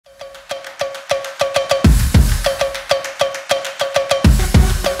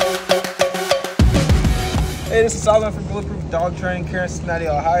Hey, this is Solomon from Bulletproof Dog Training here in Cincinnati,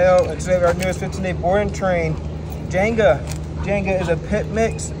 Ohio. And today we have our newest 15-day board and train, Jenga. Jenga is a pit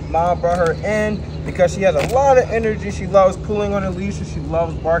mix. Mom brought her in because she has a lot of energy. She loves pulling on her leash and she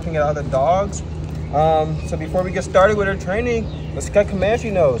loves barking at other dogs. So before we get started with her training, let's get commands she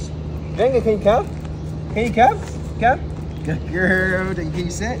knows. Jenga, can you come? Can you come? Come. Good girl. Can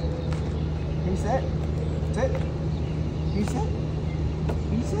you sit? Can you sit? Sit. Can you sit?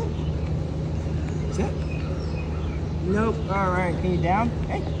 Can you sit? Sit. Nope. All right. Can you down?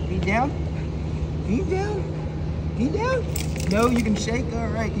 Hey, can you down? Can you down? Can you down? No, you can shake. All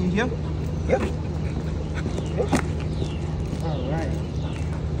right. Can you jump? Yep. Yep. All right.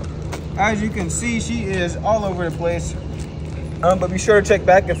 As you can see, she is all over the place. But be sure to check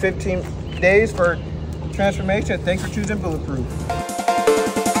back in 15 days for transformation. Thanks for choosing Bulletproof.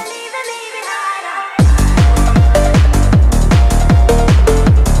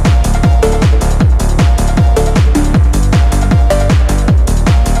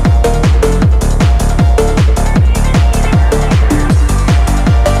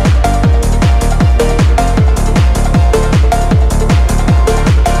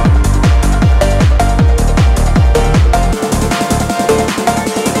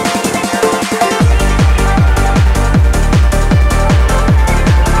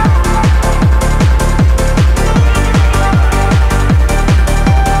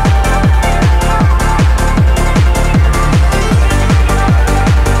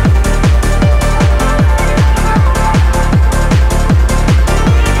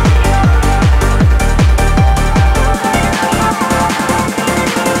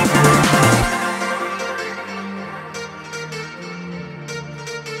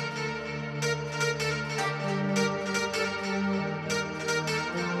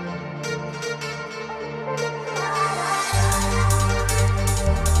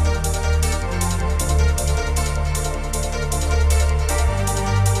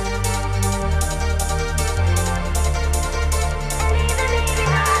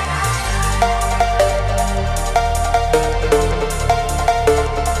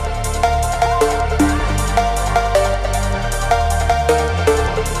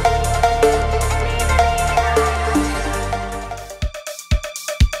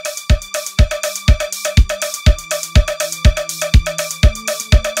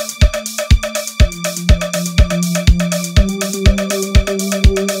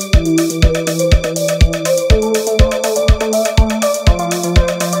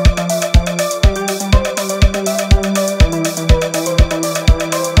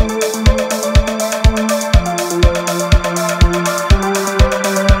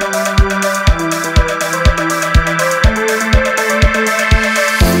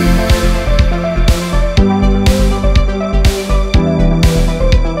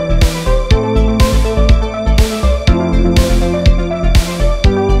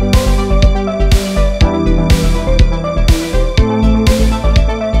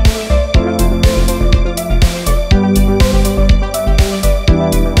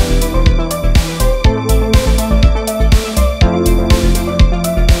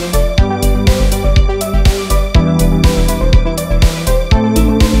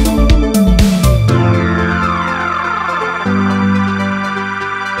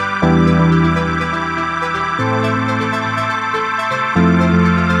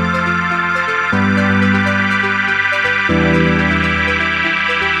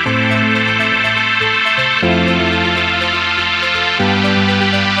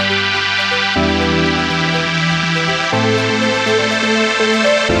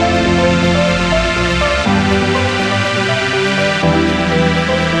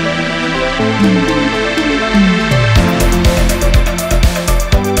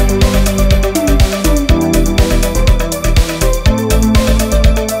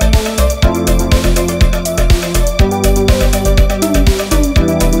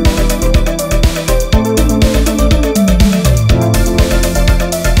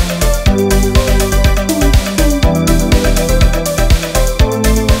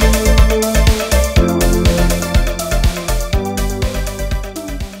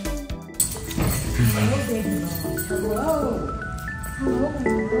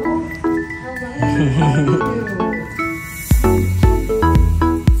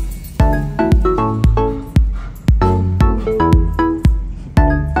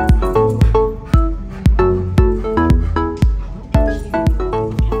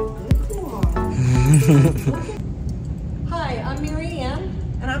 Hi, I'm Mary Ann.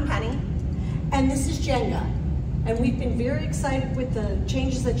 And I'm Penny. And this is Jenga. And we've been very excited with the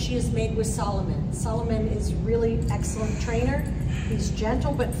changes that she has made with Solomon. Solomon is a really excellent trainer. He's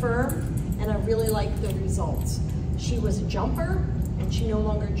gentle but firm, and I really like the results. She was a jumper, and she no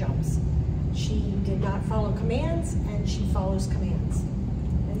longer jumps. She did not follow commands, and she follows commands.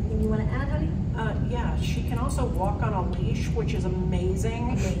 Anything you want to add, honey? Yeah, she can also walk on a leash, which is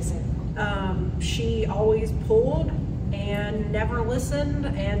amazing. Amazing. She always pulled and never listened,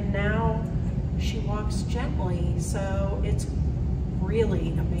 and now she walks gently, so it's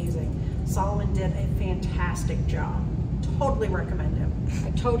really amazing. Solomon did a fantastic job. Totally recommend him.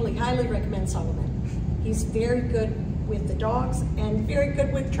 I totally, highly recommend Solomon. He's very good with the dogs and very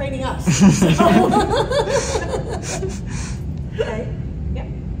good with training us. So. Okay.